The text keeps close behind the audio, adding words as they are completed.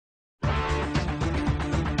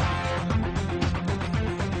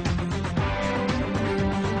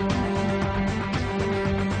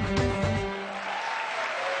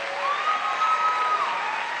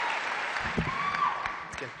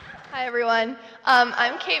Hi, everyone.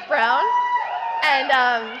 I'm Kate Brown, and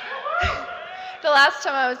the last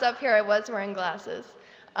time I was up here, I was wearing glasses,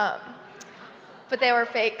 but they were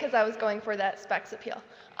fake because I was going for that specs appeal.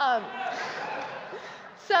 I'm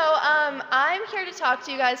here to talk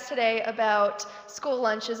to you guys today about school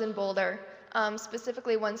lunches in Boulder,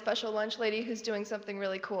 specifically one special lunch lady who's doing something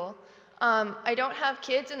really cool. I don't have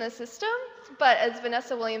kids in the system, but as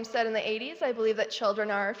Vanessa Williams said in the 80s, I believe that children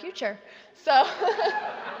are our future. So,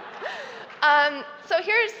 so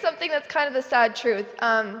here's something that's kind of the sad truth.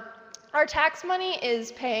 Our tax money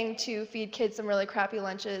is paying to feed kids some really crappy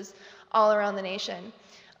lunches all around the nation.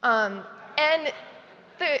 And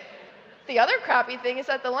the other crappy thing is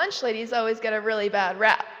that the lunch ladies always get a really bad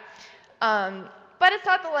rap. But it's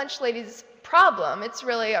not the lunch ladies' problem. It's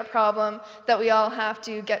really a problem that we all have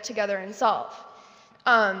to get together and solve.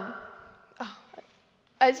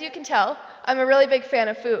 As you can tell, I'm a really big fan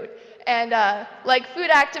of food. And like food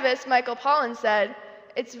activist Michael Pollan said,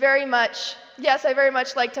 it's very much, yes, I very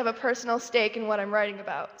much like to have a personal stake in what I'm writing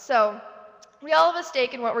about. So we all have a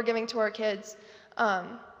stake in what we're giving to our kids.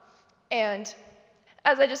 And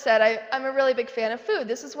as I just said, I'm a really big fan of food.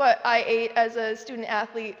 This is what I ate as a student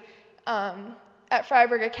athlete at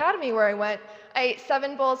Freiburg Academy where I went. I ate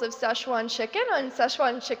 7 bowls of Szechuan chicken on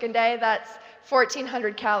Szechuan Chicken Day. That's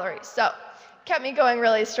 1,400 calories. So kept me going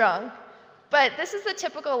really strong. But this is the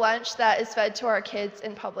typical lunch that is fed to our kids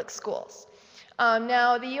in public schools.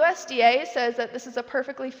 Now, the USDA says that this is a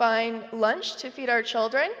perfectly fine lunch to feed our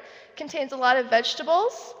children. It contains a lot of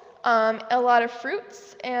vegetables, a lot of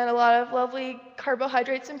fruits, and a lot of lovely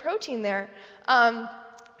carbohydrates and protein there.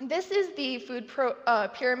 This is the food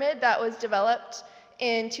pyramid that was developed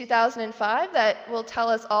in 2005 that will tell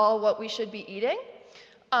us all what we should be eating.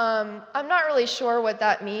 I'm not really sure what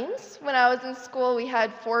that means. When I was in school, we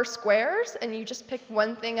had 4 squares, and you just picked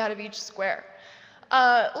one thing out of each square.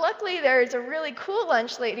 Luckily, there's a really cool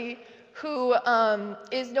lunch lady who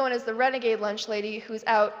is known as the Renegade Lunch Lady who's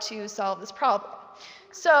out to solve this problem.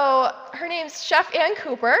 So her name's Chef Ann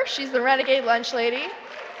Cooper. She's the Renegade Lunch Lady.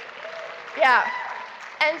 Yeah.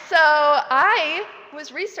 And so I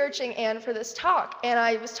was researching Ann for this talk, and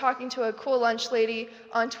I was talking to a cool lunch lady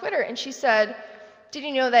on Twitter, and she said, "Did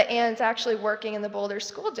you know that Ann's actually working in the Boulder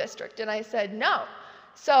School District?" And I said, "No."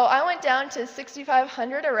 So I went down to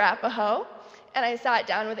 6500 Arapahoe, and I sat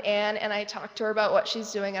down with Ann, and I talked to her about what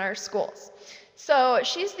she's doing at our schools. So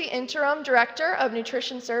she's the interim director of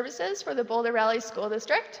nutrition services for the Boulder Valley School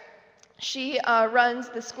District. She runs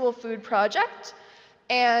the school food project,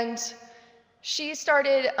 and she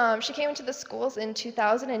came into the schools in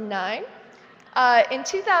 2009. In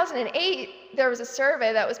 2008, there was a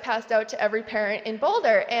survey that was passed out to every parent in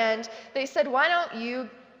Boulder, and they said, why don't you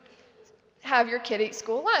have your kid eat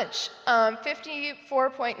school lunch?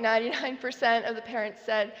 54.99% of the parents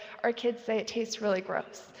said, our kids say it tastes really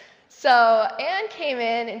gross. So Ann came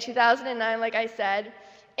in 2009, like I said,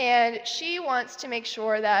 and she wants to make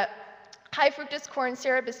sure that high fructose corn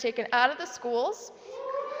syrup is taken out of the schools.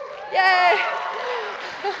 Yay!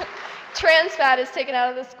 Trans fat is taken out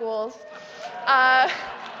of the schools.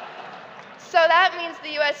 So that means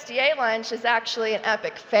the USDA lunch is actually an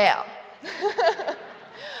epic fail.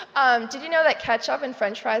 Did you know that ketchup and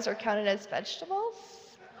French fries are counted as vegetables?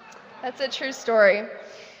 That's a true story.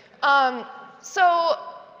 So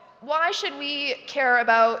why should we care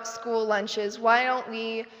about school lunches? Why don't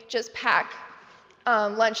we just pack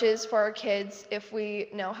lunches for our kids if we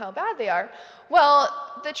know how bad they are? Well,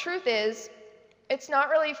 the truth is, it's not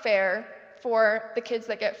really fair for the kids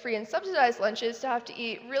that get free and subsidized lunches to have to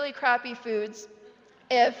eat really crappy foods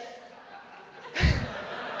if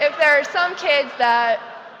there are some kids that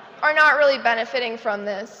are not really benefiting from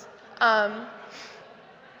this.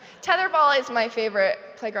 Tetherball is my favorite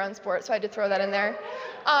playground sport, so I had to throw that in there.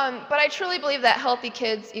 But I truly believe that healthy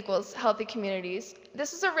kids equals healthy communities.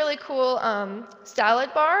 This is a really cool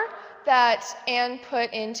salad bar that Ann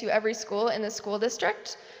put into every school in the school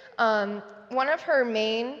district. One of her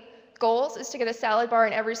main goals is to get a salad bar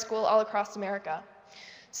in every school all across America.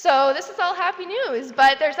 So this is all happy news,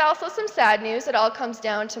 but there's also some sad news. It all comes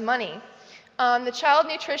down to money. The Child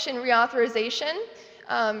Nutrition Reauthorization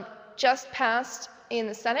just passed in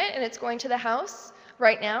the Senate, and it's going to the House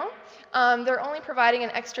right now. They're only providing an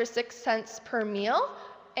extra 6 cents per meal,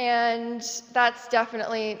 and that's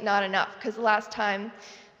definitely not enough, because the last time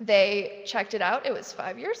they checked it out, it was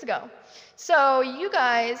 5 years ago. So you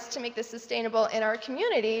guys, to make this sustainable in our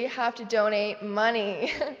community, have to donate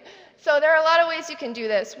money. So there are a lot of ways you can do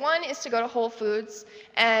this. One is to go to Whole Foods,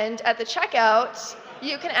 and at the checkout,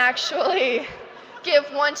 you can actually give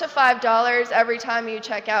 $1 to $5 every time you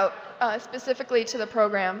check out, specifically to the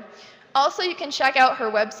program. Also, you can check out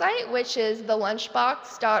her website, which is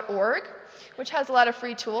thelunchbox.org, which has a lot of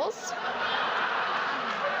free tools.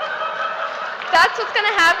 That's what's going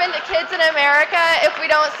to happen to kids in America if we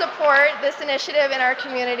don't support this initiative in our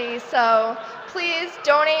community. So please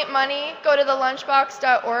donate money, go to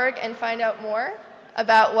thelunchbox.org and find out more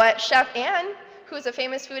about what Chef Ann, who's a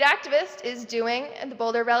famous food activist, is doing in the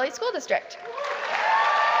Boulder Valley School District.